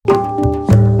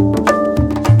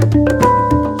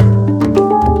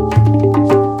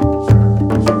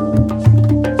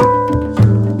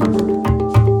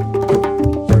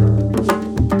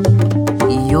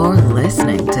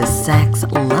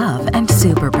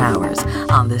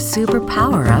superpowers on the Super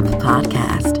Power Up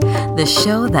podcast, the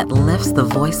show that lifts the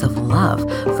voice of love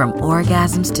from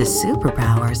orgasms to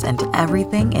superpowers and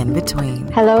everything in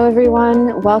between. Hello,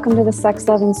 everyone. Welcome to the Sex,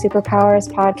 Love, and Superpowers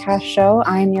podcast show.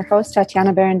 I'm your host,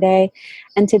 Tatiana Baranday,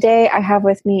 and today I have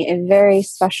with me a very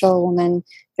special woman,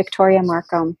 Victoria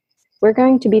Markham. We're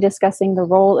going to be discussing the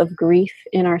role of grief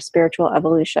in our spiritual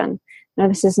evolution. Now,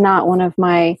 this is not one of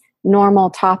my normal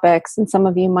topics, and some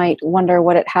of you might wonder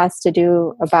what it has to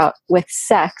do with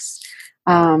sex.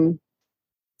 And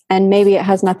maybe it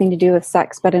has nothing to do with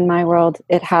sex, but in my world,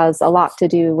 it has a lot to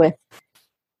do with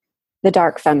the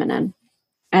dark feminine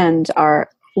and our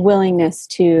willingness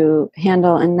to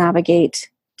handle and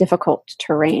navigate difficult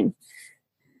terrain.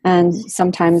 And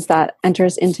sometimes that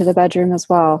enters into the bedroom as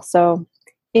well. So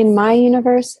in my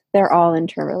universe, they're all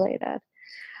interrelated.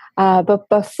 But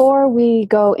before we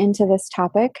go into this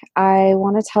topic, I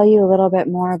want to tell you a little bit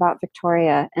more about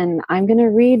Victoria. And I'm going to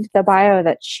read the bio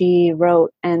that she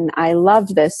wrote. And I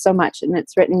love this so much. And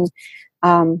it's written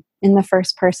in the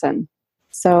first person.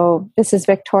 So this is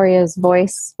Victoria's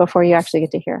voice before you actually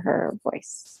get to hear her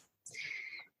voice.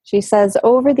 She says,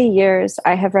 over the years,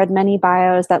 I have read many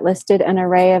bios that listed an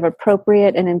array of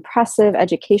appropriate and impressive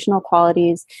educational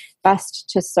qualities best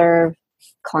to serve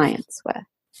clients with.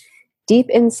 Deep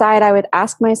inside, I would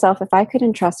ask myself if I could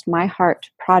entrust my heart,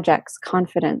 projects,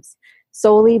 confidence,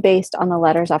 solely based on the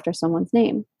letters after someone's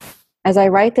name. As I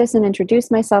write this and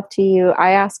introduce myself to you,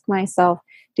 I ask myself,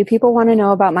 do people want to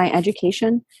know about my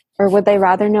education, or would they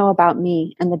rather know about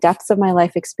me and the depths of my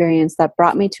life experience that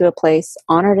brought me to a place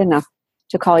honored enough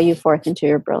to call you forth into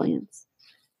your brilliance?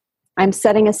 I'm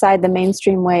setting aside the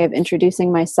mainstream way of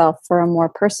introducing myself for a more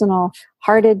personal,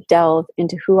 hearted delve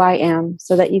into who I am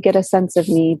so that you get a sense of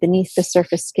me beneath the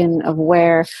surface skin of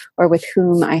where or with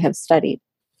whom I have studied.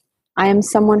 I am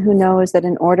someone who knows that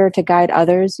in order to guide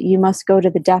others, you must go to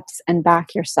the depths and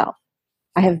back yourself.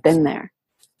 I have been there.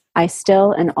 I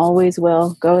still and always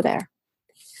will go there.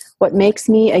 What makes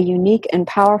me a unique and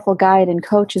powerful guide and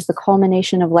coach is the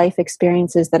culmination of life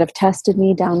experiences that have tested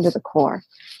me down to the core.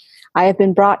 I have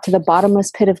been brought to the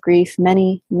bottomless pit of grief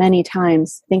many, many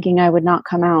times, thinking I would not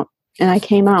come out. And I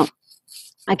came out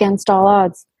against all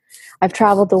odds. I've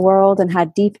traveled the world and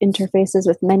had deep interfaces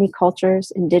with many cultures,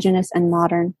 indigenous and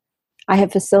modern. I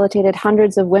have facilitated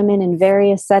hundreds of women in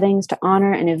various settings to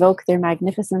honor and evoke their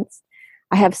magnificence.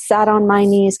 I have sat on my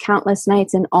knees countless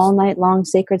nights in all-night-long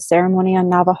sacred ceremony on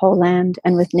Navajo land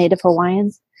and with Native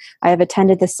Hawaiians. I have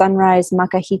attended the sunrise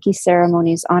makahiki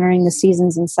ceremonies honoring the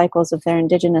seasons and cycles of their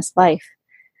indigenous life.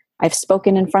 I've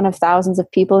spoken in front of thousands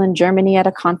of people in Germany at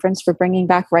a conference for bringing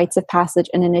back rites of passage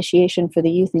and initiation for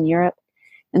the youth in Europe,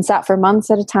 and sat for months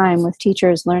at a time with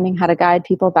teachers learning how to guide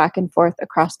people back and forth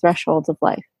across thresholds of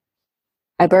life.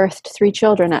 I birthed 3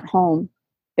 children at home,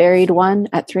 buried one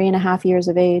at 3.5 years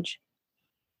of age.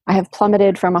 I have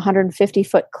plummeted from a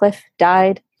 150-foot cliff,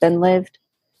 died, then lived.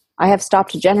 I have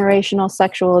stopped generational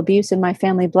sexual abuse in my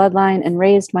family bloodline and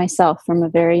raised myself from a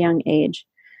very young age.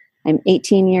 I'm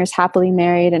 18 years happily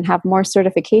married and have more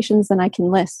certifications than I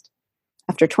can list.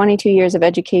 After 22 years of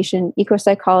education,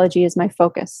 ecopsychology is my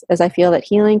focus, as I feel that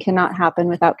healing cannot happen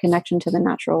without connection to the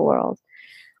natural world.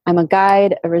 I'm a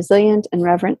guide, a resilient and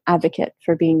reverent advocate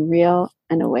for being real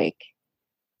and awake.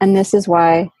 And this is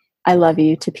why I love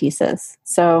you to pieces.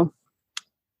 So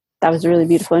that was a really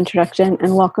beautiful introduction,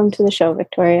 and welcome to the show,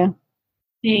 Victoria.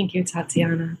 Thank you,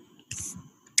 Tatiana.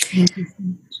 Thank you so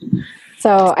much.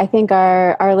 So I think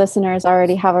our listeners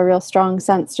already have a real strong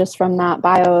sense just from that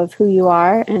bio of who you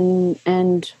are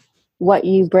and what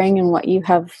you bring and what you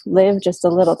have lived, just a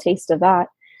little taste of that.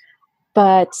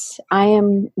 But I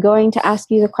am going to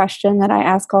ask you the question that I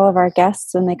ask all of our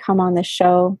guests when they come on this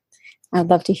show. I'd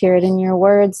love to hear it in your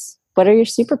words. What are your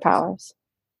superpowers?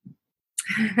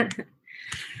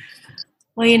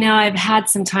 Well, I've had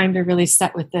some time to really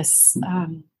sit with this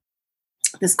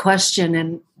this question,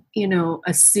 and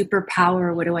a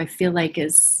superpower. What do I feel like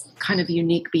is kind of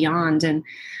unique beyond? And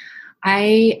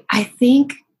I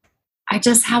think I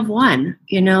just have one,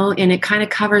 and it kind of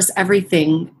covers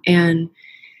everything. And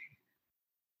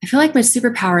I feel like my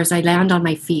superpower is I land on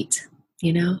my feet.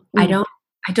 I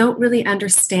don't really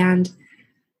understand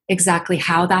exactly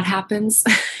how that happens,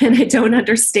 and I don't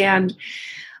understand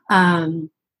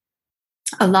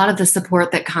a lot of the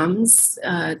support that comes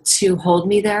to hold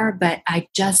me there, but I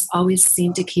just always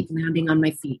seem to keep landing on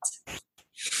my feet.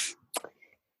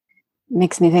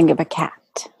 Makes me think of a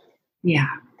cat. Yeah.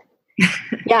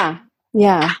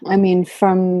 Yeah. I mean,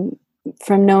 from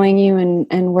knowing you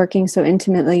and working so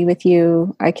intimately with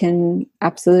you, I can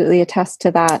absolutely attest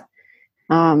to that.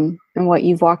 And what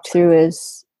you've walked through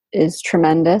is is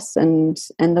tremendous, and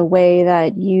the way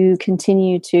that you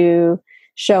continue to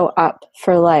show up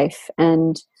for life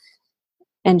and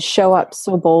show up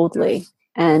so boldly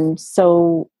and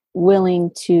so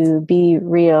willing to be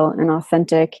real and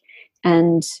authentic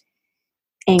and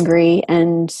angry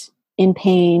and in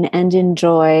pain and in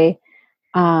joy,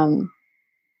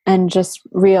 and just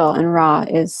real and raw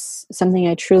is something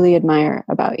I truly admire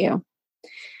about you.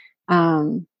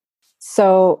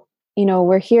 So,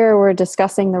 we're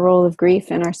discussing the role of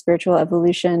grief in our spiritual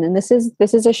evolution. And this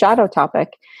is a shadow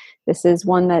topic. This is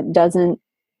one that doesn't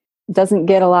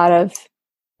get a lot of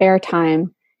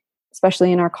airtime,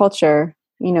 especially in our culture.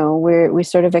 We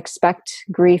sort of expect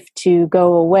grief to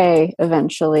go away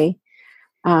eventually.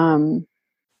 And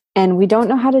we don't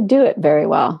know how to do it very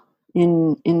well,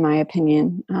 in my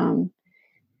opinion.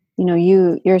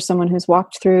 You're someone who's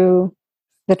walked through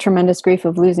the tremendous grief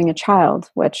of losing a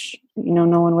child, which,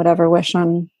 no one would ever wish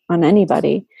on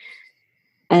anybody.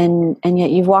 And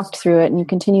yet you've walked through it and you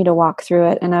continue to walk through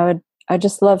it. And I'd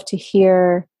just love to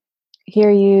hear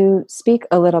you speak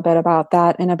a little bit about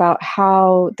that and about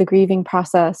how the grieving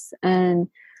process and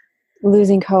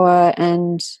losing Koa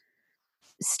and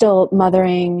still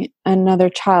mothering another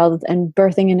child and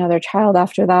birthing another child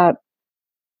after that,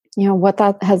 what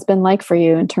that has been like for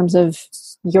you in terms of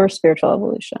your spiritual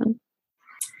evolution.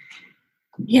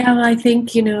 Yeah, well, I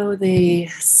think, the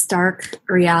stark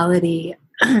reality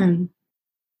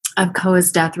of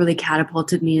Koa's death really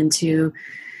catapulted me into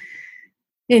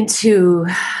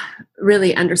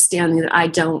really understanding that I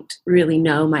don't really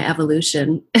know my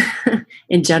evolution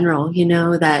in general,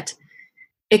 that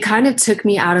it kind of took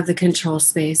me out of the control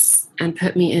space and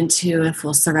put me into a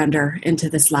full surrender into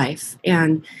this life.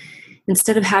 And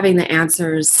instead of having the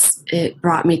answers, it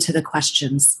brought me to the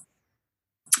questions.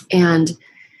 And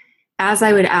as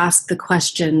I would ask the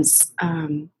questions,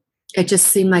 it just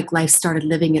seemed like life started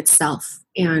living itself.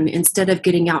 And instead of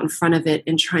getting out in front of it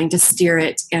and trying to steer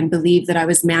it and believe that I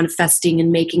was manifesting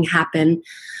and making happen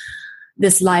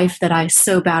this life that I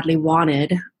so badly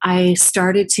wanted, I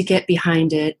started to get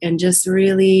behind it and just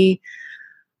really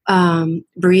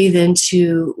breathe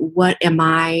into, what am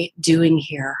I doing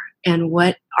here? And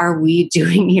what are we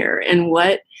doing here? And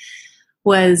what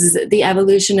was the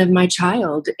evolution of my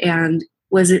child? And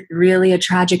was it really a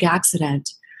tragic accident?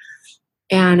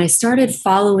 And I started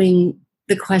following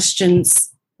the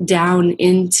questions down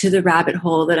into the rabbit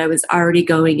hole that I was already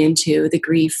going into, the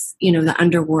grief, the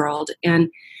underworld. And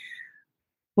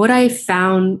what I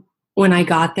found when I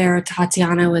got there,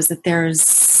 Tatiana, was that there's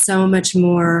so much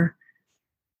more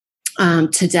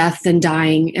to death than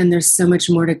dying, and there's so much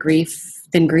more to grief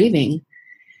than grieving.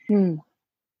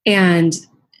 And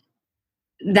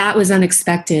that was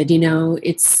unexpected.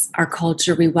 It's our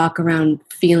culture. We walk around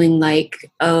feeling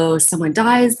like, oh, someone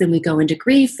dies, then we go into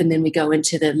grief, and then we go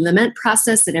into the lament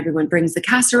process, and everyone brings the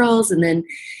casseroles, and then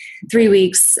 3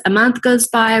 weeks, a month goes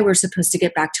by, we're supposed to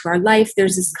get back to our life.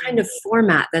 There's this kind of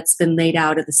format that's been laid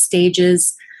out of the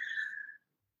stages,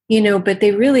 but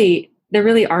there really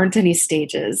aren't any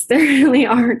stages. There really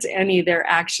aren't any.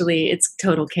 It's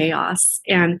total chaos.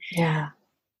 And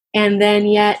then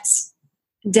yet,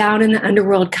 down in the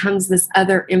underworld comes this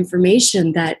other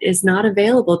information that is not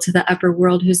available to the upper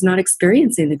world who's not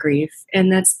experiencing the grief.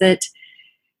 And that's that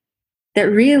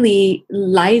really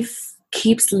life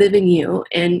keeps living you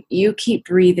and you keep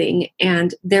breathing,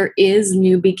 and there is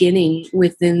new beginning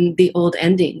within the old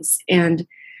endings. And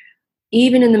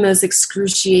even in the most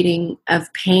excruciating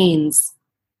of pains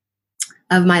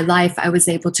of my life, I was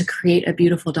able to create a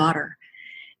beautiful daughter.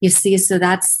 You see, so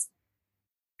that's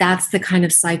the kind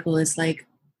of cycle. Is like,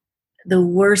 the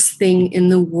worst thing in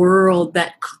the world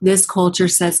that this culture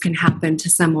says can happen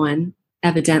to someone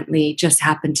evidently just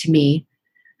happened to me.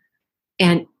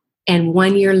 And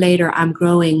 1 year later, I'm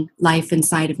growing life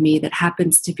inside of me that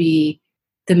happens to be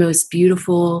the most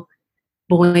beautiful,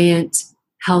 buoyant,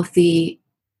 healthy,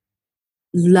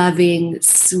 loving,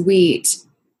 sweet,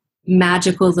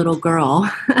 magical little girl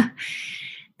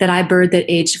that I birthed at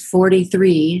age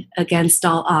 43 against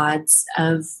all odds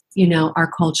of, our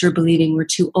culture believing we're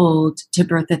too old to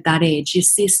birth at that age. You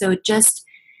see, so it just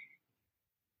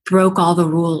broke all the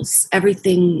rules.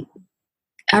 Everything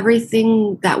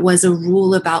that was a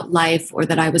rule about life, or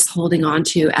that I was holding on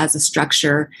to as a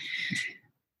structure,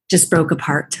 just broke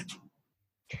apart.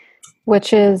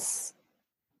 Which is,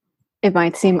 it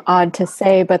might seem odd to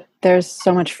say, but there's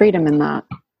so much freedom in that.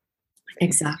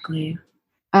 Exactly.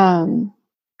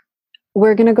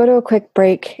 We're going to go to a quick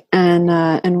break, and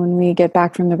when we get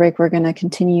back from the break, we're going to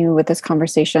continue with this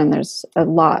conversation. There's a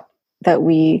lot that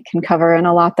we can cover and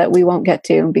a lot that we won't get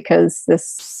to, because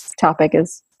this topic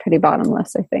is pretty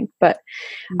bottomless, I think. But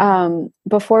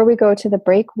before we go to the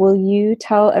break, will you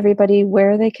tell everybody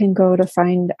where they can go to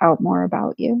find out more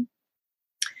about you?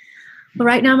 Well,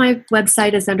 right now my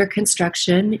website is under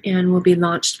construction and will be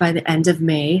launched by the end of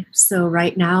May. So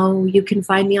right now you can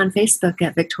find me on Facebook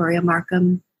at Victoria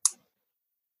Markham.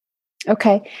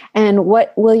 Okay. And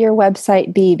what will your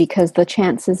website be? Because the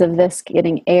chances of this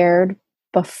getting aired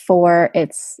before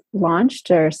it's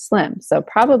launched are slim. So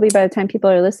probably by the time people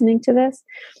are listening to this,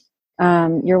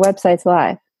 your website's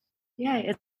live.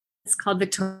 Yeah, it's called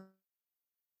Victoria.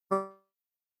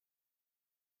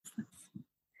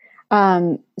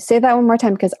 Say that one more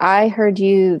time, because I heard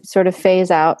you sort of phase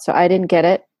out, so I didn't get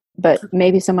it, but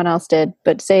maybe someone else did.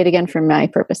 But say it again for my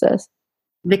purposes.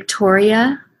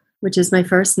 Victoria, which is my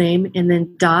first name, and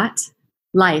then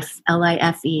 .life,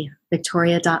 L-I-F-E,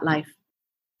 victoria.life.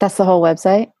 That's the whole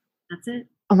website? That's it.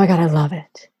 Oh my God, I love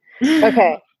it.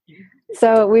 Okay.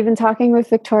 So we've been talking with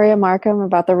Victoria Markham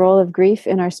about the role of grief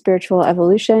in our spiritual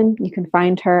evolution. You can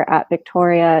find her at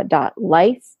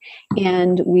victoria.life.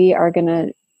 And we are going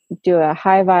to do a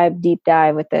high vibe deep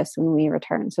dive with this when we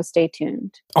return. So stay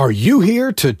tuned. Are you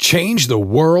here to change the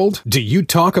world? Do you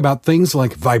talk about things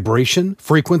like vibration,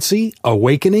 frequency,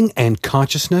 awakening, and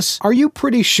consciousness? Are you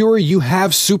pretty sure you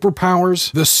have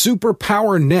superpowers? The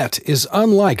Superpower Net is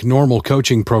unlike normal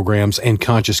coaching programs and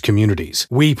conscious communities.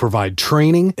 We provide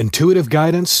training, intuitive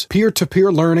guidance,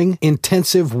 peer-to-peer learning,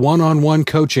 intensive one-on-one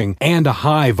coaching, and a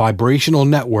high vibrational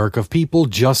network of people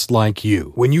just like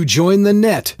you. When you join the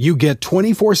net, you get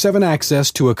 24/7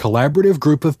 access to a collaborative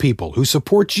group of people who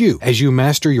support you as you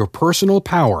master your personal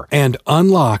power and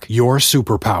unlock your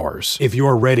superpowers. If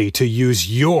you're ready to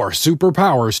use your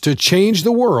superpowers to change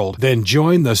the world, then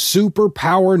join the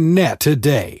Superpower Net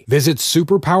today. Visit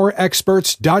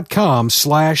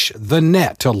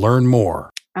superpowerexperts.com/the-net to learn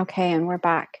more. Okay, and we're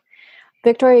back.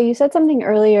 Victoria, you said something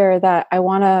earlier that I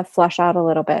want to flesh out a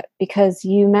little bit, because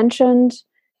you mentioned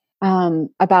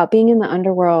about being in the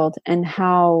underworld and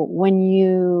how when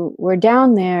you were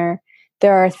down there,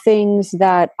 there are things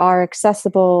that are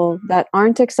accessible that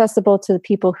aren't accessible to the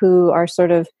people who are sort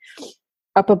of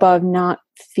up above, not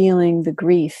feeling the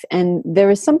grief. And there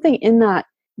is something in that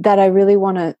I really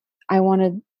want to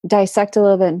dissect a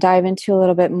little bit and dive into a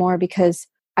little bit more, because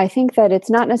I think that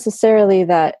it's not necessarily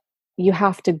that you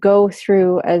have to go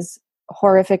through as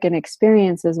horrific an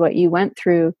experience as what you went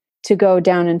through to go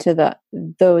down into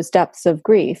those depths of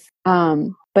grief.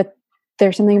 But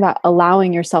there's something about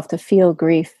allowing yourself to feel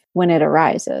grief when it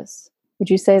arises. Would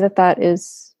you say that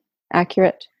is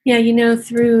accurate? Yeah,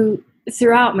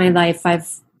 throughout my life,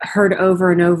 I've heard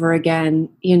over and over again,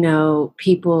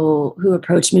 people who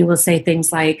approach me will say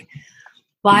things like,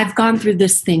 well, I've gone through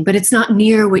this thing, but it's not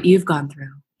near what you've gone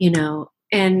through,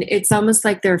 and it's almost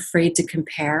like they're afraid to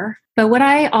compare. But what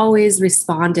I always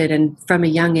responded, and from a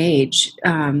young age,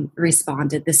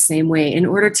 responded the same way in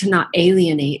order to not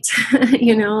alienate,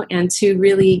 and to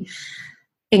really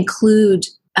include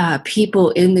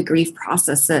people in the grief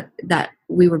process that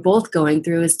we were both going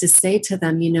through, is to say to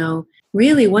them,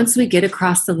 really, once we get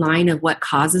across the line of what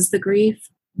causes the grief,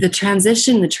 the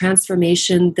transition, the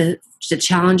transformation, the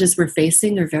challenges we're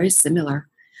facing are very similar.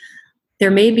 There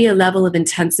may be a level of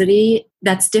intensity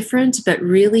that's different, but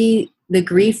really the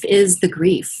grief is the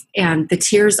grief, and the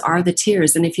tears are the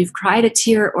tears. And if you've cried a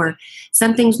tear, or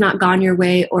something's not gone your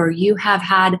way, or you have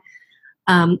had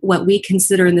what we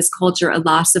consider in this culture a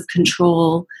loss of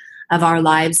control of our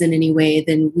lives in any way,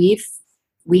 then we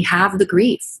have the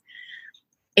grief.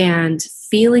 And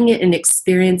feeling it and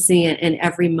experiencing it in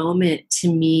every moment,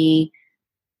 to me,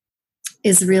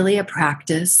 is really a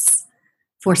practice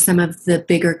for some of the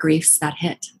bigger griefs that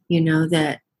hit.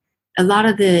 That a lot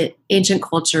of the ancient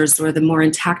cultures, or the more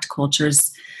intact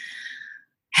cultures,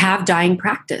 have dying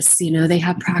practice. They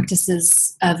have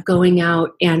practices of going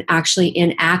out and actually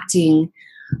enacting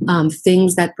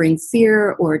things that bring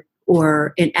fear,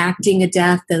 or enacting a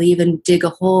death. They'll even dig a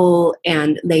hole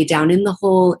and lay down in the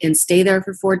hole and stay there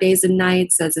for 4 days and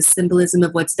nights as a symbolism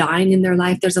of what's dying in their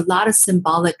life. There's a lot of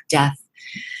symbolic death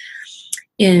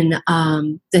in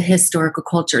the historical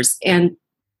cultures. And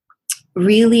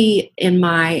really, in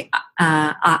my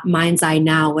mind's eye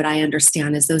now, what I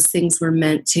understand is those things were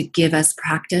meant to give us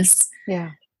practice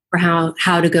for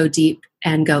how to go deep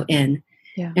and go in.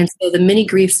 Yeah. And so the many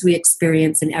griefs we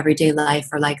experience in everyday life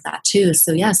are like that too.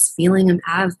 So yes, feeling them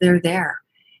as they're there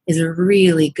is a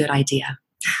really good idea.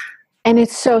 And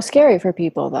it's so scary for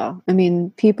people, though. I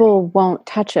mean, people won't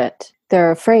touch it. They're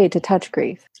afraid to touch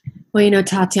grief. Well,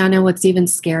 Tatiana, what's even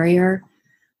scarier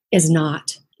is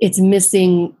not. It's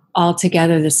missing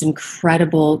altogether this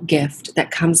incredible gift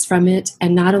that comes from it.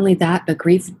 And not only that, but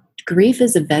grief grief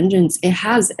is a vengeance. It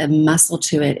has a muscle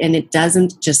to it, and it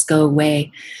doesn't just go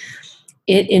away.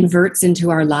 It inverts into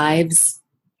our lives.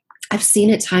 I've seen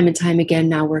it time and time again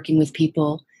now working with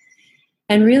people.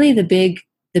 And really the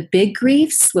big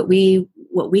griefs, what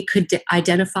we could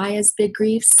identify as big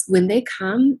griefs, when they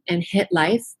come and hit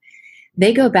life,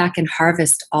 they go back and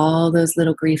harvest all those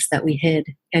little griefs that we hid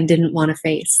and didn't want to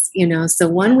face, So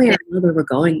one way or another, we're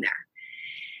going there.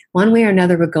 One way or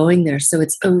another, we're going there. So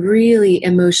it's a really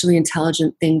emotionally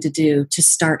intelligent thing to do, to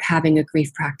start having a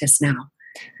grief practice now.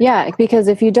 Yeah, because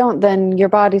if you don't, then your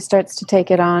body starts to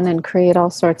take it on and create all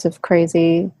sorts of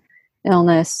crazy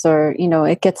illness, or,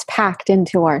 it gets packed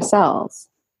into our cells.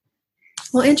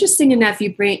 Well, interesting enough,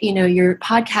 you bring, your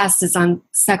podcast is on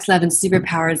sex, love, and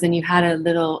superpowers, and you had a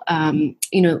little,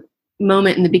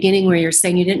 moment in the beginning where you're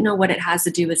saying you didn't know what it has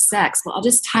to do with sex. Well, I'll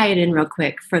just tie it in real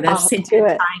quick for this.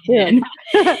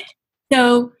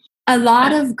 So a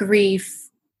lot of grief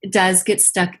does get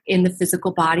stuck in the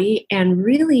physical body. And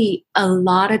really, a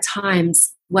lot of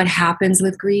times what happens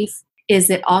with grief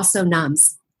is it also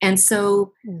numbs. And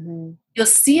so you'll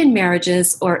see in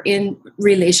marriages or in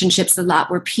relationships a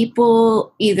lot where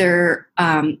people either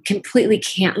completely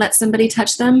can't let somebody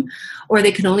touch them, or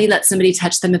they can only let somebody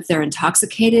touch them if they're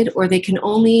intoxicated, or they can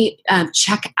only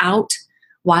check out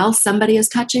while somebody is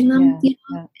touching them.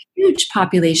 A huge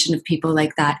population of people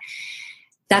like that.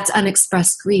 That's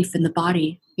unexpressed grief in the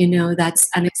body. That's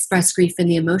unexpressed grief in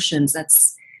the emotions.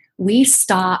 We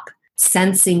stop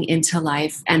sensing into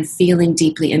life and feeling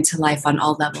deeply into life on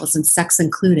all levels, and sex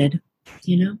included,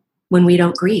 when we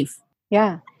don't grieve.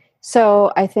 Yeah.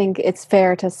 So I think it's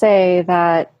fair to say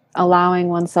that allowing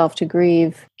oneself to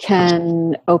grieve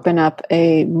can open up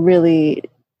a really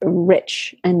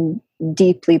rich and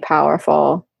deeply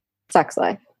powerful sex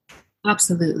life.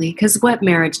 Absolutely. Because what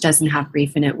marriage doesn't have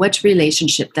grief in it? Which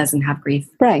relationship doesn't have grief?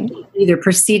 Right. Either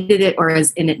preceded it or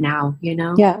is in it now,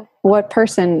 Yeah. What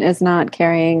person is not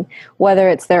carrying, whether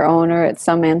it's their own or it's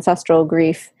some ancestral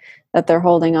grief that they're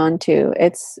holding on to?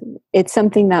 It's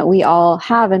something that we all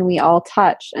have and we all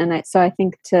touch. And so I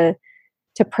think to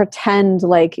pretend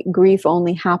like grief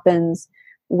only happens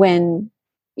when,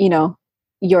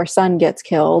 your son gets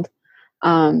killed,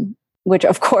 which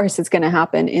of course it's going to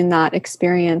happen in that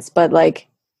experience, but like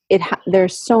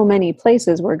there's so many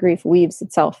places where grief weaves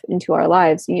itself into our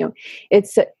lives.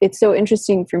 It's so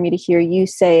interesting for me to hear you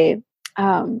say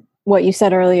what you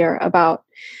said earlier about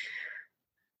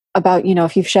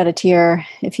if you've shed a tear,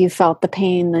 if you've felt the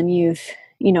pain, then you've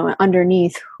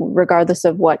underneath, regardless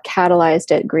of what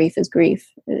catalyzed it, grief is grief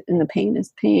and the pain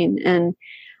is pain. And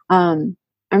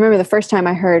I remember the first time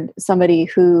I heard somebody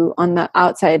who on the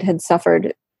outside had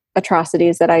suffered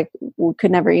atrocities that I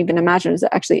could never even imagine. It was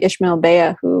actually Ishmael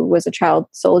Bea, who was a child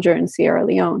soldier in Sierra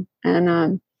Leone.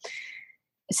 And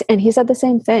he said the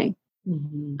same thing.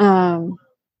 And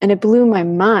it blew my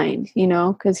mind,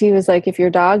 because he was like, if your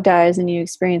dog dies and you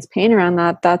experience pain around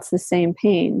that, that's the same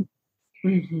pain.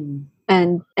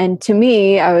 And to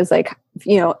me, I was like,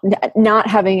 not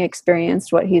having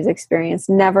experienced what he's experienced,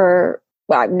 never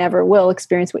will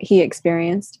experience what he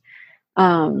experienced.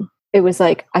 It was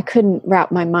like, I couldn't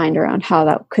wrap my mind around how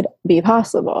that could be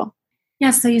possible.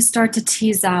 Yeah. So you start to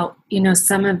tease out,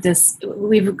 some of this.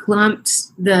 We've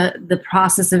lumped the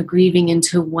process of grieving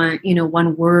into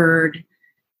one word,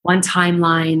 one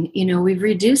timeline. We've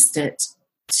reduced it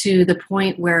to the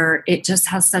point where it just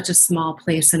has such a small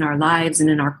place in our lives and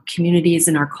in our communities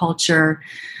and our culture.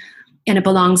 And it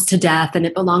belongs to death, and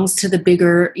it belongs to the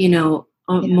bigger,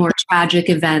 more tragic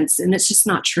events. And it's just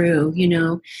not true.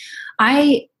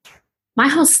 My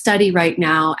whole study right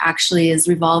now actually is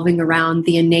revolving around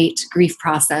the innate grief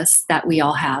process that we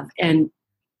all have, and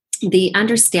the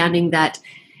understanding that,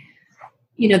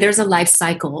 there's a life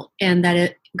cycle, and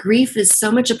that grief is so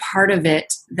much a part of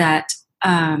it that,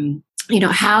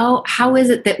 how is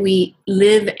it that we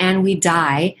live and we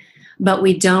die, but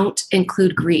we don't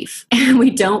include grief, and we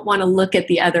don't want to look at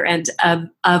the other end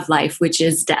of life, which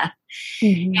is death.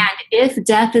 And if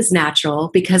death is natural,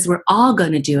 because we're all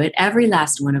going to do it, every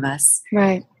last one of us,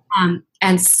 right? And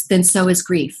then so is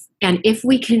grief. And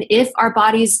if our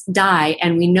bodies die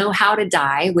and we know how to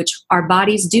die, which our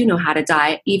bodies do know how to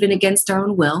die, even against our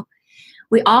own will,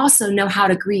 we also know how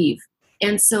to grieve.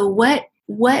 And so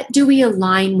what do we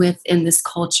align with in this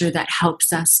culture that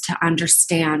helps us to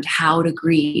understand how to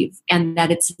grieve, and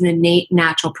that it's an innate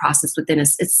natural process within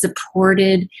us? It's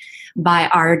supported by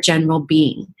our general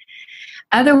being.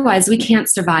 Otherwise, we can't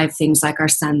survive things like our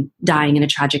son dying in a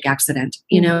tragic accident.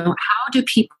 How do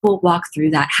people walk through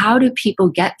that? How do people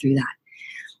get through that?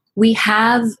 We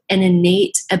have an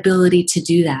innate ability to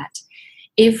do that.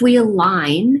 If we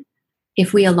align,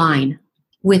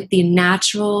 with the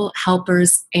natural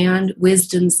helpers and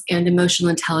wisdoms and emotional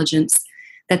intelligence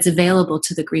that's available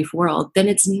to the grief world, then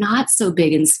it's not so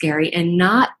big and scary and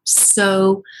not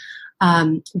so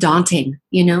daunting.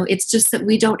 It's just that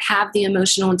we don't have the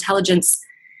emotional intelligence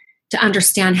to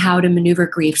understand how to maneuver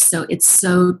grief. So it's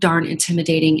so darn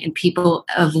intimidating, and people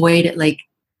avoid it like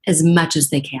as much as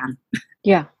they can.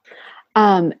 Yeah.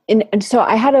 And so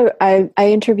I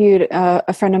interviewed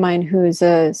a friend of mine who's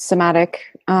a somatic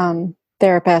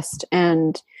therapist,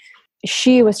 and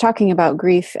she was talking about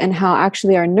grief and how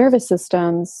actually our nervous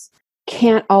systems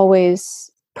can't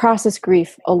always process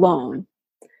grief alone.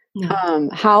 No.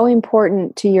 How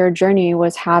important to your journey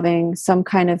was having some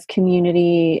kind of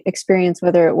community experience,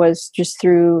 whether it was just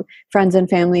through friends and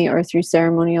family or through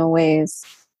ceremonial ways?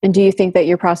 And do you think that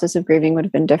your process of grieving would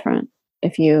have been different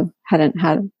if you hadn't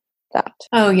had that?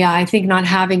 Oh yeah, I think not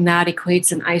having that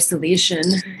equates in isolation.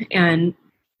 And,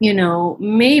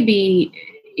 maybe,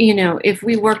 if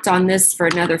we worked on this for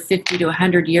another 50 to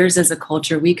 100 years as a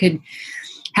culture, we could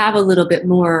have a little bit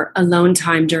more alone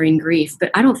time during grief.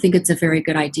 But I don't think it's a very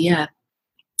good idea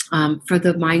for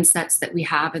the mindsets that we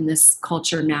have in this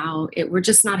culture now. We're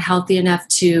just not healthy enough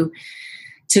to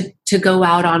go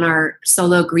out on our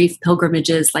solo grief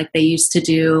pilgrimages like they used to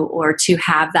do, or to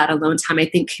have that alone time. I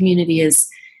think community is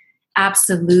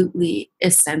absolutely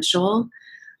essential.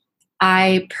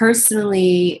 I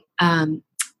personally, and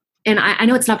I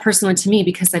know it's not personal to me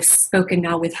because I've spoken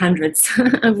now with hundreds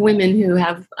of women who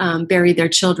have buried their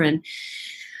children.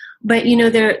 But,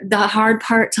 the hard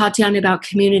part, Tatiana, about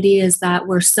community is that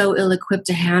we're so ill-equipped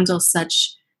to handle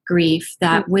such grief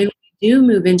that when we do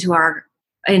move into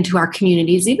our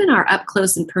communities, even our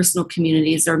up-close and personal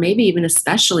communities, or maybe even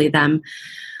especially them,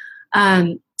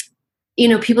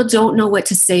 people don't know what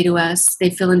to say to us. They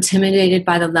feel intimidated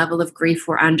by the level of grief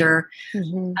we're under.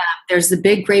 Mm-hmm. There's the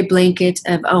big gray blanket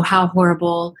of, oh, how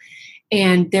horrible.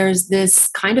 And there's this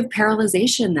kind of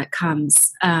paralyzation that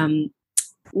comes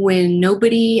when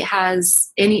nobody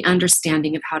has any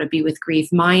understanding of how to be with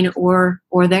grief, mine or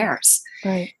theirs.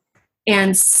 Right.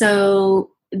 And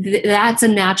so that's a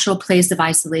natural place of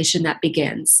isolation that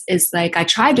begins. It's like I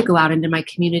tried to go out into my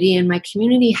community, and my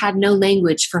community had no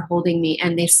language for holding me,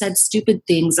 and they said stupid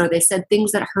things, or they said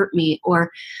things that hurt me,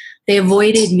 or they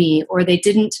avoided me, or they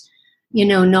didn't,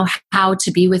 know how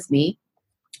to be with me.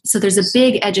 So there's a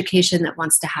big education that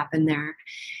wants to happen there.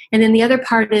 And then the other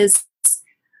part is,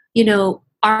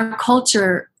 our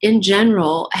culture in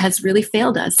general has really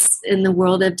failed us in the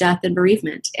world of death and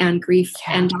bereavement and grief.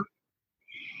 Yeah.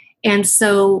 And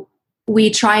so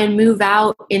we try and move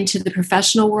out into the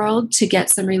professional world to get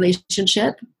some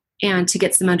relationship and to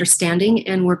get some understanding.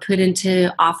 And we're put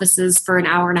into offices for an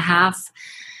hour and a half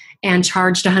and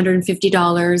charged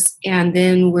 $150. And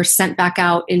then we're sent back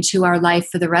out into our life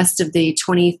for the rest of the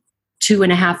 22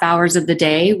 and a half hours of the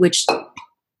day, which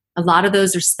a lot of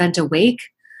those are spent awake,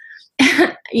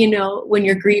 when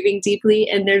you're grieving deeply,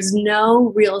 and there's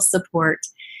no real support.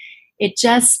 It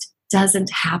just doesn't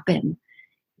happen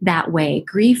that way.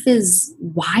 Grief is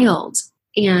wild,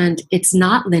 and it's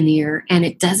not linear, and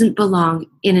it doesn't belong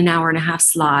in an hour and a half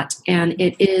slot. And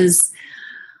it is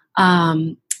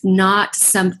not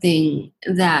something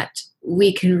that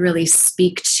we can really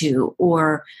speak to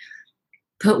or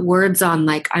put words on,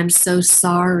 like, I'm so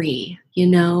sorry,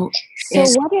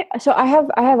 So I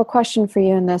have a question for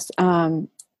you in this.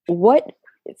 What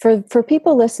for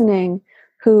people listening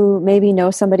who maybe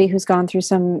know somebody who's gone through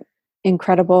some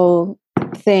incredible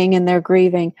thing and they're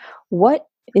grieving, what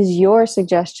is your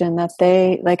suggestion that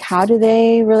they, like, how do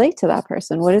they relate to that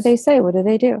person? What do they say? What do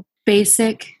they do?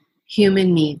 Basic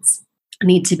human needs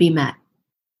need to be met.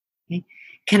 Okay?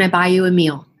 Can I buy you a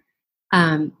meal?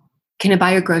 Can I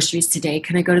buy your groceries today?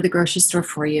 Can I go to the grocery store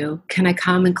for you? Can I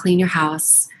come and clean your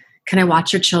house? Can I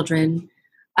watch your children?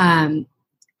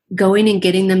 Going and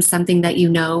getting them something that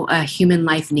a human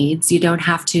life needs. You don't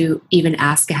have to even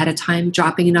ask ahead of time,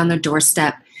 dropping it on their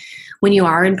doorstep. When you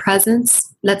are in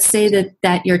presence, let's say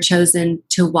that you're chosen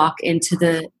to walk into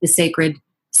the sacred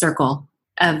circle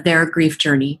of their grief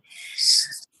journey.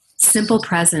 Simple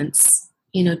presence,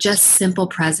 just simple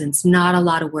presence, not a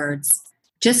lot of words.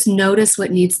 Just notice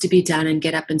what needs to be done and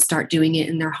get up and start doing it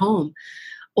in their home.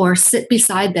 Or sit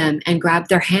beside them and grab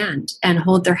their hand and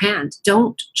hold their hand.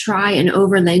 Don't try and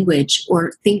over language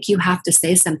or think you have to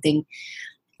say something.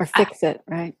 Or fix it,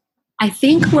 right? I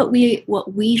think what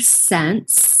we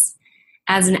sense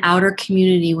as an outer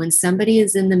community when somebody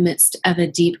is in the midst of a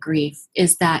deep grief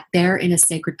is that they're in a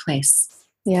sacred place.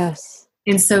 Yes.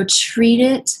 And so treat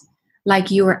it like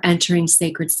you are entering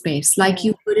sacred space, like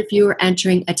you would if you were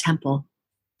entering a temple.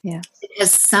 Yeah. It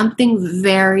has something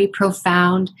very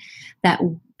profound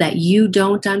that you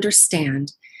don't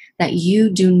understand, that you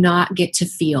do not get to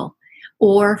feel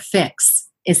or fix,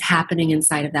 is happening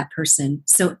inside of that person.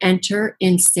 So enter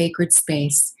in sacred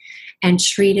space and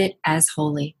treat it as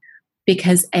holy,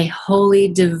 because a holy,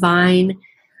 divine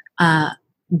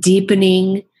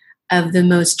deepening of the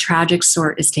most tragic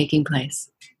sort is taking place.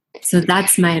 So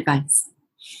that's my advice.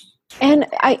 And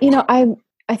I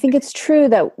think it's true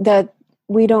that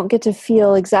we don't get to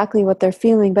feel exactly what they're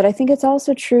feeling, but I think it's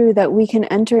also true that we can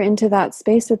enter into that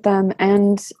space with them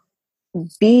and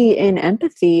be in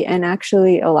empathy and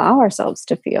actually allow ourselves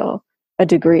to feel a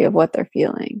degree of what they're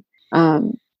feeling.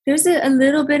 There's a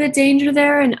little bit of danger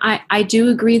there, and I do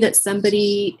agree that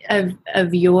somebody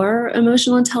of your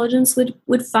emotional intelligence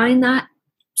would find that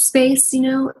space. You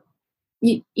know,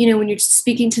 when you're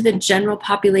speaking to the general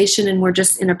population and we're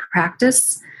just in a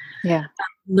practice,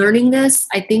 learning this,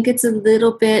 I think it's a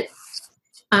little bit.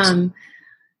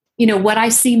 What I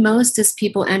see most is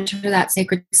people enter that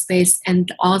sacred space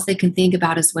and all they can think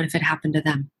about is what if it happened to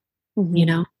them,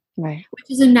 Right. Which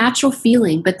is a natural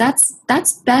feeling, but that's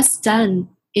best done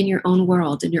in your own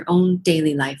world, in your own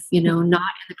daily life, not in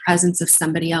the presence of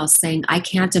somebody else saying, I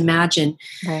can't imagine.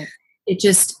 Right. It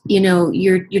just,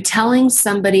 you're telling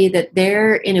somebody that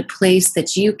they're in a place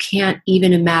that you can't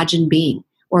even imagine being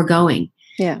or going.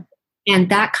 Yeah. And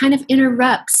that kind of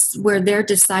interrupts where they're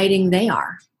deciding they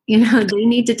are. They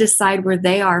need to decide where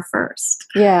they are first.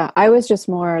 Yeah. I was just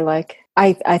more like,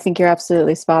 I think you're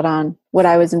absolutely spot on. What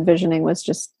I was envisioning was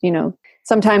just,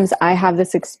 sometimes I have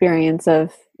this experience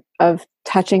of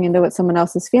touching into what someone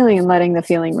else is feeling and letting the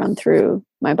feeling run through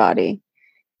my body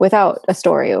without a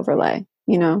story overlay,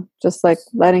 just like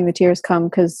letting the tears come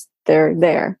because they're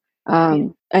there.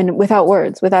 And without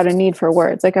words, without a need for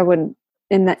words. Like I wouldn't,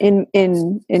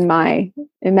 in my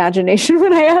imagination,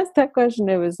 when I asked that question,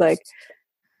 it was like,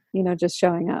 just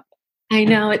showing up. I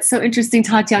know, it's so interesting,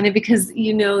 Tatiana, because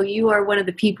you are one of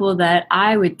the people that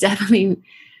I would definitely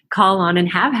call on and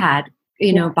have had,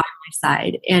 by my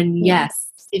side. And yes,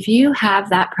 if you have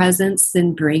that presence,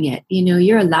 then bring it.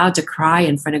 You're allowed to cry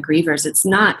in front of grievers. It's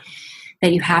not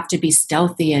that you have to be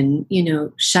stealthy and,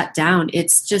 shut down.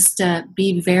 It's just to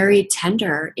be very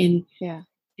tender in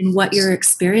what you're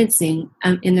experiencing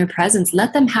in their presence.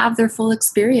 Let them have their full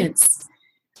experience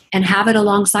and have it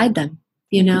alongside them,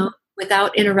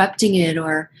 without interrupting it.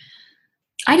 Or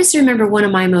I just remember one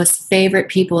of my most favorite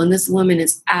people, and this woman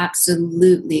is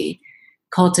absolutely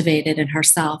cultivated in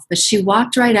herself, but she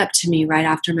walked right up to me right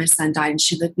after my son died, and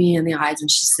she looked me in the eyes and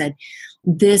she said,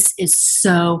 "This is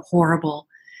so horrible.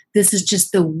 This is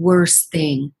just the worst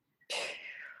thing."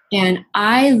 And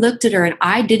I looked at her and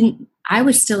I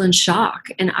was still in shock,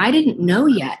 and I didn't know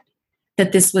yet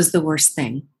that this was the worst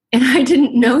thing. And I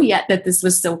didn't know yet that this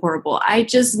was so horrible. I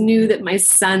just knew that my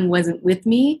son wasn't with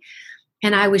me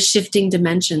and I was shifting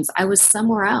dimensions. I was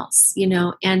somewhere else,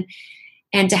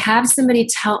 and to have somebody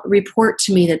report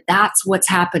to me that that's what's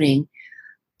happening,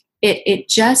 it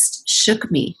just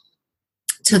shook me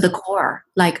to the core.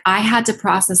 Like I had to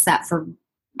process that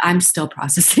I'm still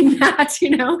processing that,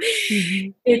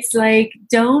 Mm-hmm. It's like,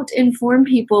 don't inform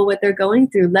people what they're going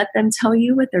through. Let them tell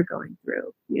you what they're going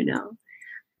through,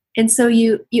 And so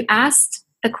you asked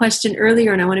a question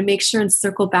earlier, and I want to make sure and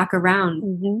circle back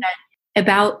around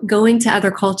about going to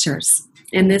other cultures.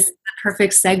 And this the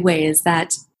perfect segue is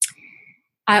that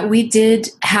we did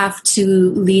have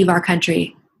to leave our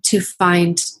country to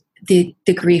find the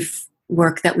grief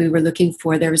work that we were looking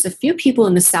for. There was a few people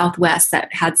in the Southwest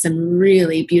that had some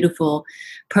really beautiful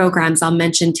programs. I'll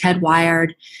mention Ted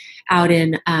Wired out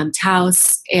in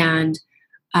Taos, and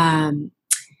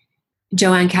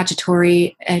Joanne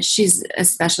Cacciatore. She's a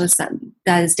specialist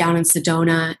that is down in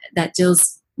Sedona that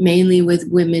deals mainly with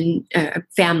women,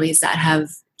 families that have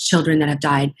children that have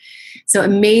died. So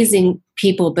amazing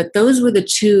people. But those were the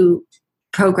two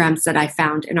programs that I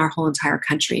found in our whole entire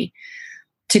country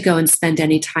to go and spend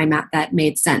any time at that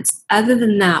made sense. Other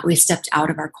than that, we stepped out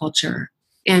of our culture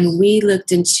and we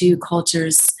looked into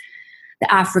cultures,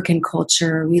 the African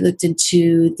culture, we looked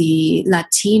into the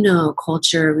Latino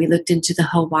culture, we looked into the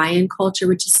Hawaiian culture,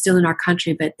 which is still in our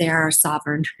country, but they are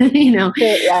sovereign,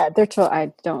 They're told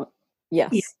I don't.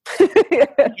 Yes. Yeah.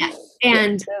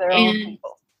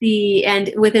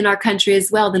 And within our country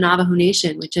as well, the Navajo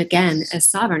Nation, which again is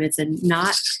sovereign. It's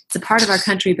a part of our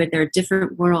country, but they're a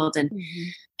different world.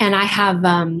 And I have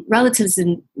relatives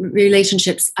and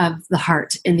relationships of the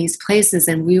heart in these places,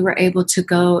 and we were able to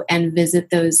go and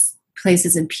visit those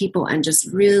places and people and just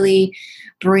really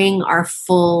bring our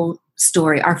full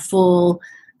story, our full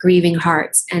grieving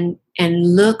hearts, and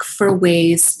look for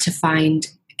ways to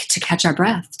to catch our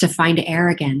breath, to find air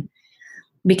again.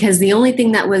 Because the only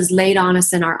thing that was laid on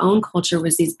us in our own culture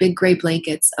was these big gray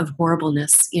blankets of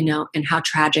horribleness, and how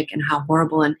tragic and how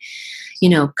horrible. And,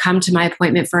 come to my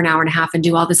appointment for an hour and a half and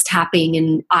do all this tapping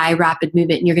and eye rapid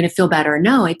movement and you're going to feel better.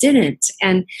 No, I didn't.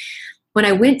 And when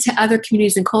I went to other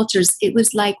communities and cultures, it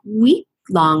was like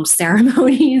week-long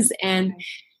ceremonies and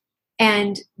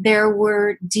there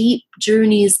were deep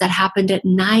journeys that happened at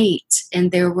night,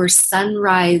 and there were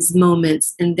sunrise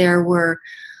moments, and there were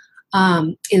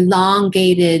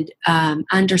elongated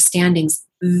understandings,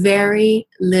 very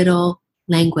little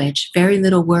language, very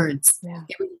little words. Yeah.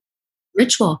 It was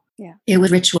ritual. Yeah. It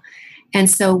was ritual. And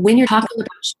so when you're talking about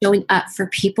showing up for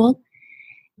people,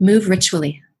 move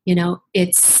ritually.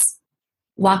 It's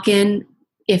walk in.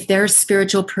 If they're a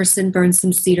spiritual person, burn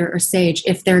some cedar or sage.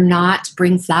 If they're not,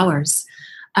 bring flowers.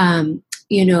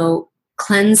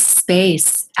 Cleanse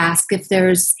space. Ask if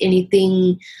there's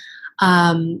anything,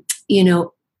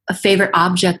 a favorite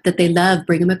object that they love.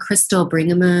 Bring them a crystal. Bring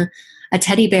them a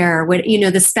teddy bear.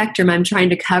 The spectrum I'm trying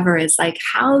to cover is like,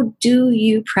 how do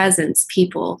you presence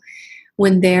people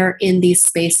when they're in these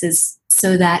spaces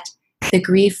so that the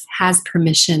grief has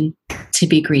permission to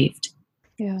be grieved?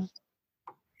 Yeah.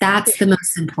 That's the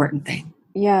most important thing.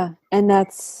 Yeah. And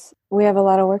we have a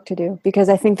lot of work to do, because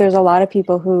I think there's a lot of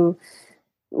people who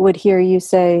would hear you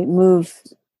say move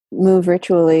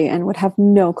ritually and would have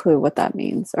no clue what that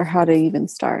means or how to even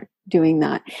start doing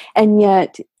that. And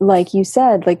yet, like you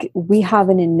said, like we have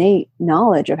an innate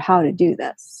knowledge of how to do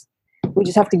this. We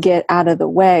just have to get out of the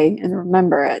way and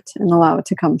remember it and allow it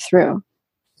to come through.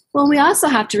 Well, we also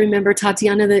have to remember,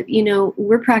 Tatiana, that,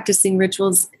 we're practicing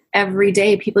rituals every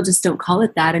day. People just don't call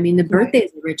it that. I mean, the birthday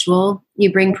is a ritual.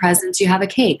 You bring presents, you have a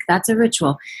cake. That's a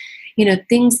ritual.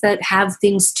 Things that have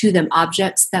things to them,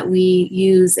 objects that we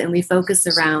use and we focus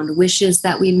around, wishes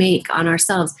that we make on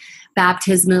ourselves.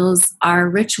 Baptismals are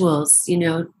rituals,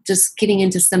 just getting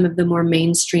into some of the more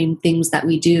mainstream things that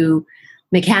we do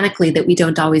mechanically that we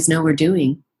don't always know we're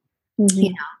doing.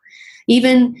 Mm-hmm.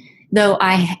 Even though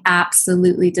I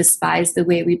absolutely despise the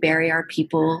way we bury our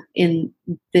people in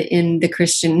the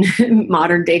Christian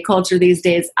modern day culture these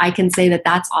days, I can say that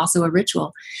that's also a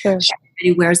ritual. Sure.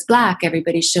 Everybody wears black.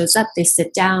 Everybody shows up. They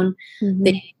sit down. Mm-hmm.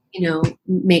 They,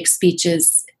 make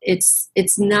speeches.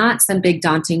 It's not some big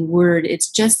daunting word. It's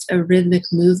just a rhythmic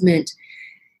movement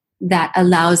that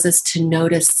allows us to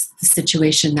notice the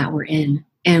situation that we're in,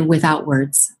 and without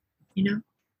words.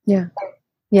 Yeah.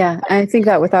 Yeah, I think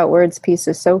that without words piece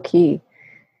is so key.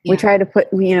 Yeah. We try to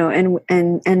put, and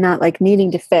not like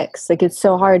needing to fix. Like it's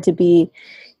so hard to be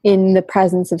in the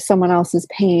presence of someone else's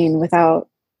pain without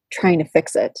trying to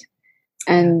fix it.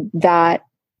 And that,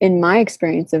 in my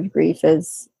experience of grief,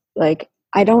 is like,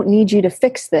 I don't need you to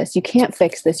fix this. You can't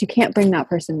fix this. You can't bring that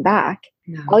person back.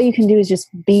 No. All you can do is just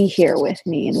be here with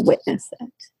me and witness it.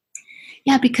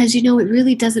 Yeah, because, it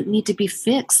really doesn't need to be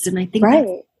fixed. And I think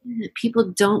that people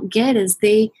don't get is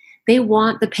they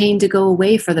want the pain to go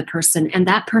away for the person, and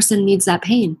that person needs that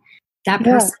pain. That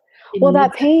person. Well,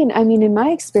 that pain, I mean, in my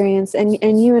experience,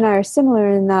 and you and I are similar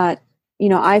in that,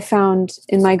 I found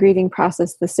in my grieving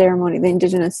process, the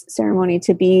indigenous ceremony,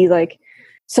 to be like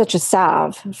such a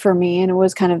salve for me. And it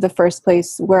was kind of the first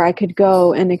place where I could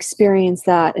go and experience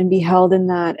that and be held in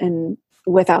that, and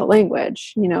without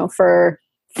language, for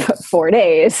 4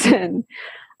 days. And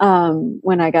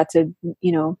when I got to,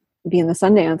 be in the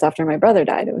Sundance after my brother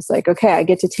died, it was like, okay, I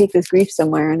get to take this grief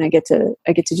somewhere, and I get to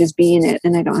just be in it,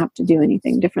 and I don't have to do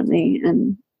anything differently.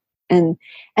 And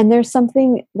there's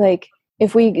something like,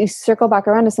 if we circle back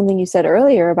around to something you said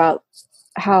earlier about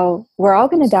how we're all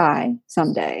going to die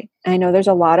someday. I know there's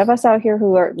a lot of us out here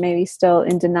who are maybe still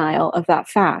in denial of that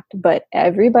fact, but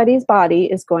everybody's body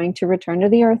is going to return to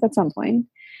the earth at some point.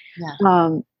 Yeah.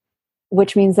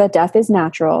 Which means that death is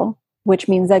natural, which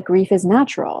means that grief is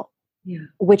natural. Yeah.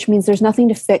 Which means there's nothing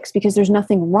to fix because there's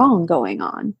nothing wrong going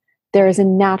on. There is a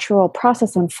natural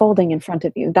process unfolding in front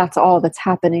of you. That's all that's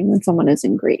happening when someone is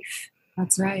in grief.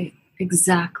 That's right.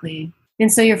 Exactly.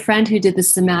 And so your friend who did the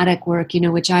somatic work,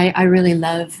 which I really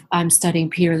love, I'm studying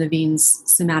Peter Levine's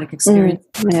somatic experience.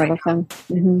 I love him.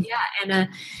 Mm-hmm. Yeah. And,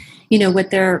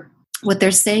 what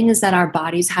they're saying is that our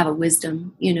bodies have a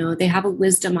wisdom, they have a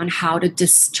wisdom on how to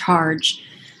discharge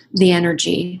the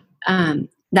energy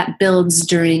that builds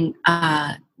during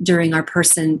our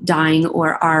person dying,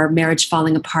 or our marriage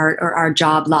falling apart, or our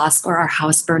job loss, or our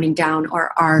house burning down,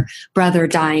 or our brother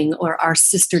dying, or our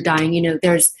sister dying.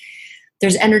 There's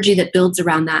energy that builds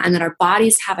around that, and that our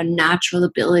bodies have a natural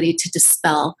ability to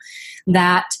dispel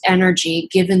that energy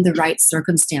given the right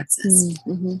circumstances.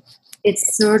 Mm-hmm.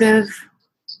 It's sort of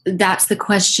that's the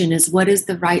question, is what is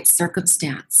the right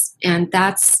circumstance? And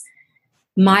that's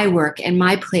my work, and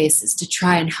my place is to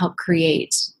try and help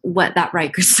create what that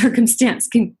right circumstance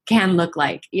can look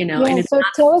like, Yeah, and so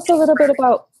tell us a little bit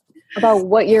about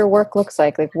what your work looks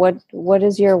like. Like what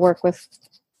is your work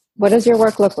what does your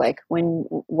work look like?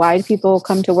 Why do people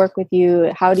come to work with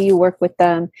you? How do you work with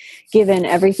them, given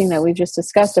everything that we've just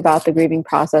discussed about the grieving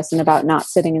process and about not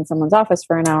sitting in someone's office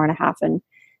for an hour and a half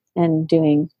and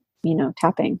doing,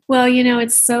 tapping? Well,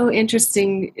 it's so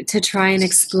interesting to try and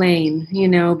explain,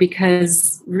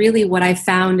 because really what I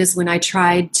found is when I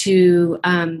tried to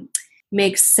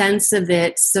make sense of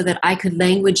it so that I could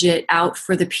language it out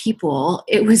for the people,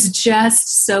 it was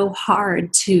just so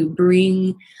hard to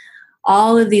bring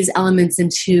all of these elements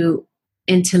into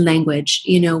language.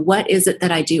 What is it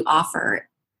that I do offer?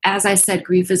 As I said,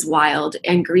 grief is wild,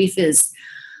 and grief is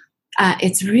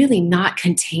it's really not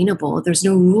containable. There's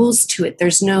no rules to it.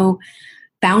 There's no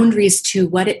boundaries to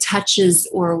what it touches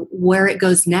or where it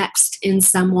goes next in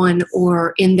someone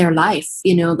or in their life.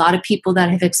 A lot of people that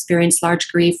have experienced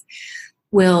large grief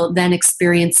will then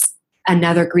experience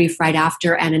another grief right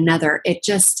after, and another. It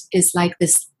just is like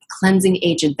this cleansing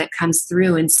agent that comes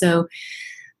through. And so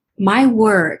my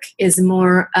work is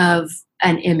more of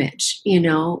an image,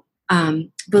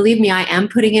 believe me, I am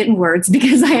putting it in words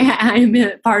because I'm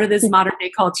a part of this modern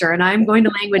day culture, and I'm going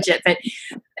to language it. But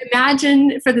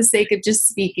imagine, for the sake of just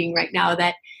speaking right now,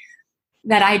 that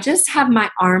I just have my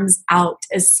arms out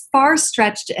as far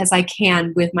stretched as I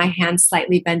can with my hands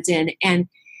slightly bent in, and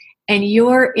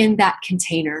you're in that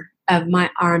container of my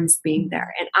arms being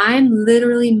there. And I'm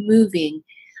literally moving,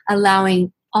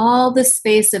 allowing all the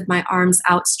space of my arms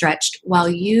outstretched while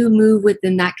you move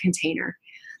within that container.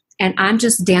 And I'm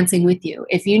just dancing with you.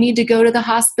 If you need to go to the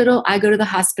hospital, I go to the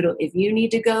hospital. If you need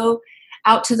to go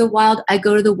out to the wild, I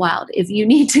go to the wild. If you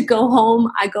need to go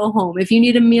home, I go home. If you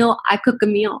need a meal, I cook a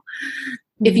meal.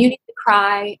 Mm-hmm. If you need to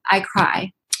cry, I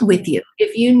cry with you.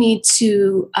 If you need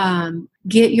to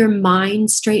get your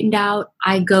mind straightened out,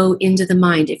 I go into the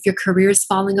mind. If your career is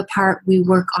falling apart, we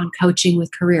work on coaching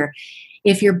with career.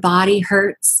 If your body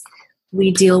hurts,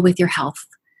 we deal with your health.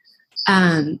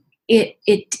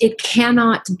 It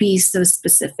cannot be so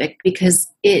specific because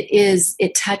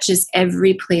it touches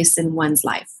every place in one's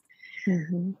life.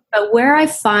 Mm-hmm. But where I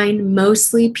find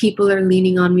mostly people are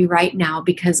leaning on me right now,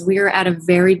 because we are at a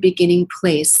very beginning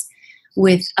place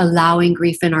with allowing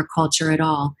grief in our culture at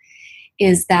all,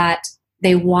 is that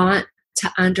they want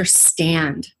to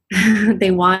understand.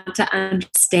 They want to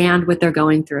understand what they're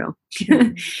going through.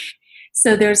 Mm-hmm.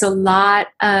 So there's a lot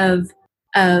of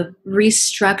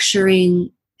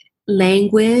restructuring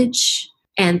language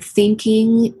and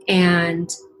thinking, and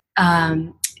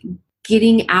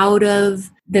getting out of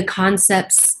the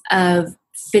concepts of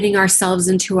fitting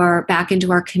ourselves back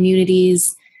into our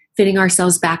communities, fitting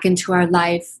ourselves back into our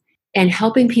life, and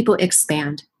helping people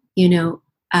expand.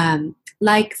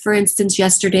 Like, for instance,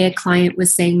 yesterday a client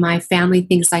was saying, my family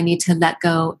thinks I need to let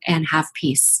go and have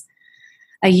peace,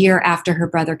 a year after her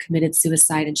brother committed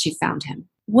suicide and she found him.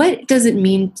 What does it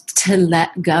mean to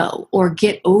let go or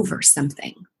get over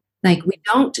something? Like, we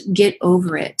don't get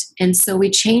over it. And so we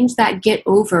change that get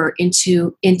over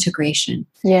into integration.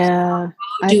 Yeah.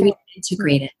 How do we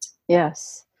integrate it?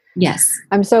 Yes. Yes.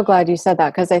 I'm so glad you said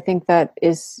that, because I think it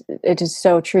is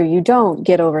so true. You don't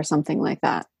get over something like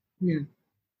that. Yeah.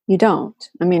 You don't.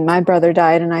 I mean, my brother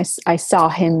died, and I saw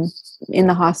him in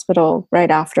the hospital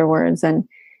right afterwards. And,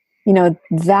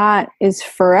 that is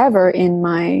forever in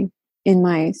my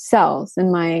cells,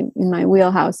 in my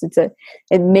wheelhouse.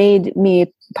 It made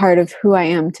me part of who I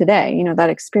am today. That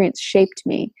experience shaped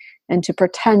me, and to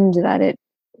pretend that it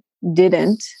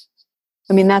didn't,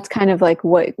 I mean, that's kind of like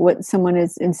what someone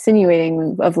is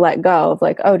insinuating of let go, of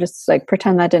like, oh, just like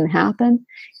pretend that didn't happen.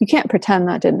 You can't pretend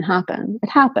that didn't happen. It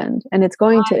happened, and it's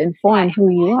going to inform who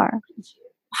you are.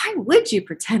 Why would you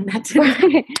pretend that didn't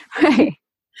happen? Right.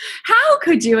 How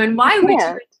could you? And why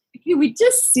would you? We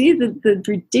just see the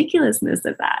ridiculousness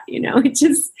of that.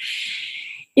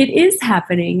 It is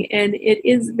happening, and it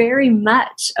is very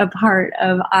much a part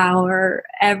of our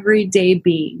everyday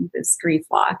being, this grief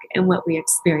walk and what we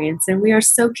experience. And we are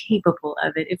so capable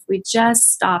of it if we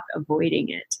just stop avoiding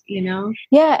it,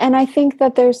 Yeah, and I think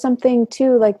that there's something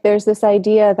too, like there's this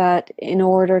idea that in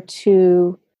order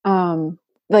to,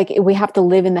 we have to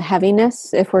live in the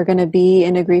heaviness if we're going to be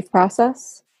in a grief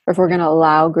process, or if we're going to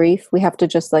allow grief, we have to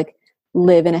just like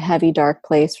live in a heavy, dark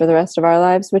place for the rest of our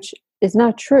lives, which is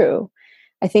not true.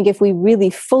 I think if we really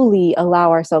fully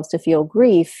allow ourselves to feel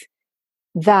grief,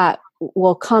 that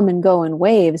will come and go in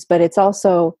waves. But it's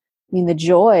also, the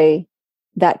joy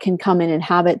that can come and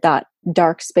inhabit that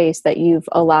dark space that you've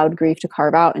allowed grief to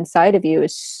carve out inside of you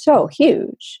is so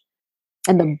huge.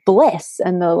 And the bliss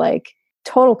and the like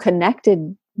total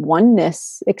connected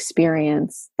oneness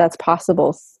experience that's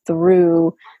possible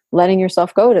through letting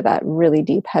yourself go to that really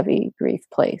deep, heavy grief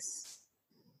place.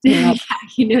 Yeah,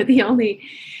 the only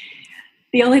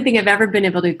thing I've ever been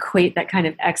able to equate that kind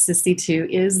of ecstasy to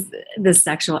is the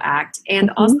sexual act. And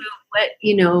also what,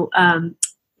 the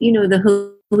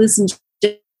hallucinations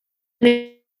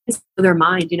of their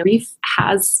mind, grief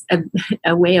has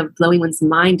a way of blowing one's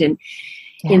mind and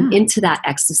into that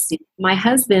ecstasy. My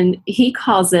husband, he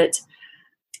calls it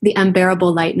the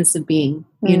unbearable lightness of being,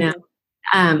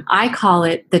 I call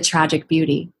it the tragic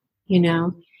beauty,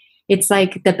 It's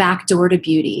like the back door to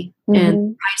beauty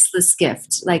and priceless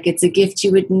gift. Like it's a gift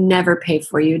you would never pay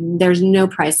for. There's no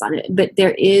price on it, but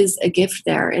there is a gift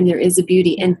there and there is a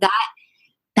beauty. And that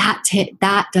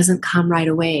doesn't come right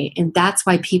away. And that's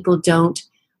why people don't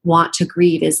want to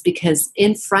grieve, is because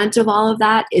in front of all of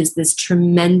that is this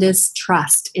tremendous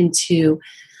trust into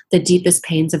the deepest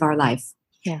pains of our life.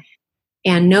 Yeah.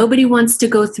 And nobody wants to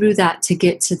go through that to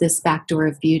get to this back door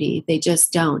of beauty. They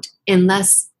just don't,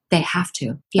 unless they have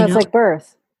to. It's like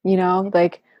birth,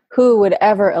 like who would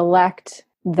ever elect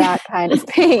that kind of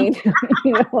pain,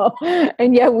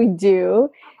 and yet we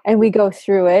do, and we go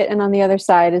through it. And on the other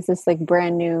side is this like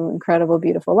brand new, incredible,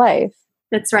 beautiful life.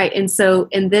 That's right. And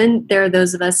then there are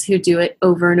those of us who do it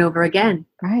over and over again.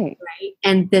 Right.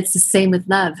 And that's the same with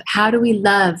love. How do we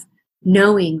love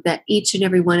knowing that each and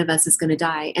every one of us is going to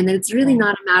die? And that it's really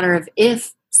not a matter of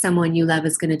if someone you love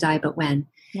is going to die, but when.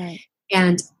 Right.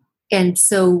 And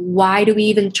so why do we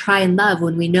even try and love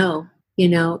when we know,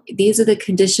 these are the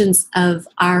conditions of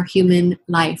our human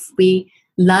life. We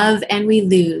love and we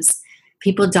lose.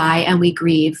 People die and we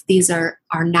grieve. These are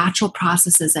our natural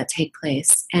processes that take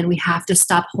place. And we have to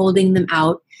stop holding them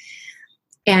out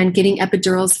and getting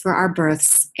epidurals for our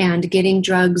births and getting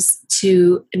drugs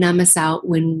to numb us out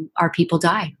when our people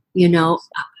die.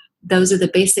 Those are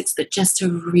the basics, but just to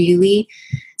really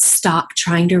stop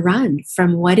trying to run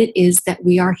from what it is that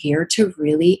we are here to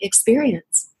really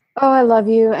experience. Oh, I love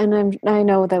you. And I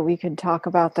know that we could talk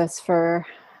about this for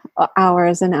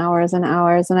hours and hours and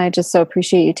hours. And I just so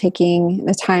appreciate you taking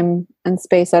the time and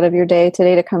space out of your day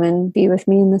today to come and be with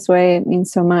me in this way. It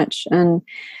means so much. And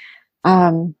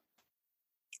I'm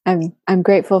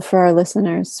grateful for our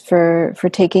listeners for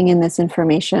taking in this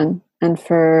information and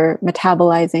for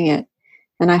metabolizing it.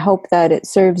 And I hope that it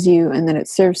serves you and that it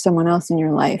serves someone else in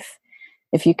your life.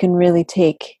 If you can really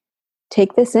take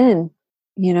this in,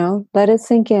 let it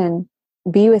sink in,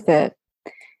 be with it.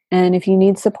 And if you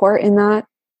need support in that,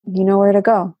 you know where to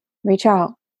go. Reach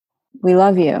out. We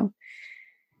love you.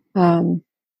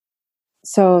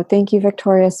 So thank you,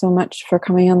 Victoria, so much for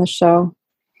coming on the show.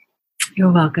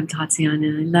 You're welcome, Tatiana.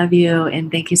 I love you.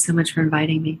 And thank you so much for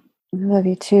inviting me. I love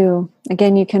you too.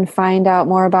 Again, you can find out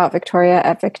more about Victoria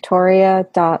at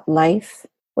victoria.life,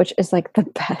 which is like the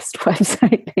best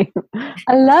website name.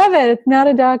 I love it. It's not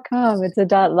a .com, it's a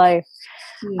 .life.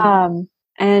 Yeah.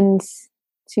 And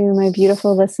to my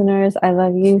beautiful listeners, I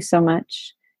love you so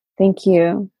much. Thank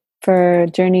you for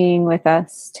journeying with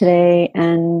us today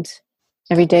and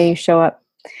every day you show up.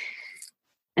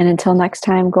 And until next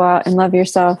time, go out and love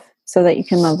yourself so that you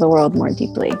can love the world more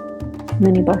deeply.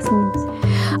 Many blessings.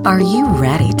 Are you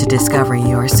ready to discover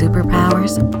your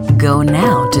superpowers? Go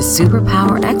now to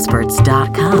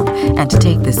superpowerexperts.com and to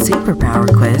take the superpower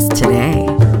quiz today.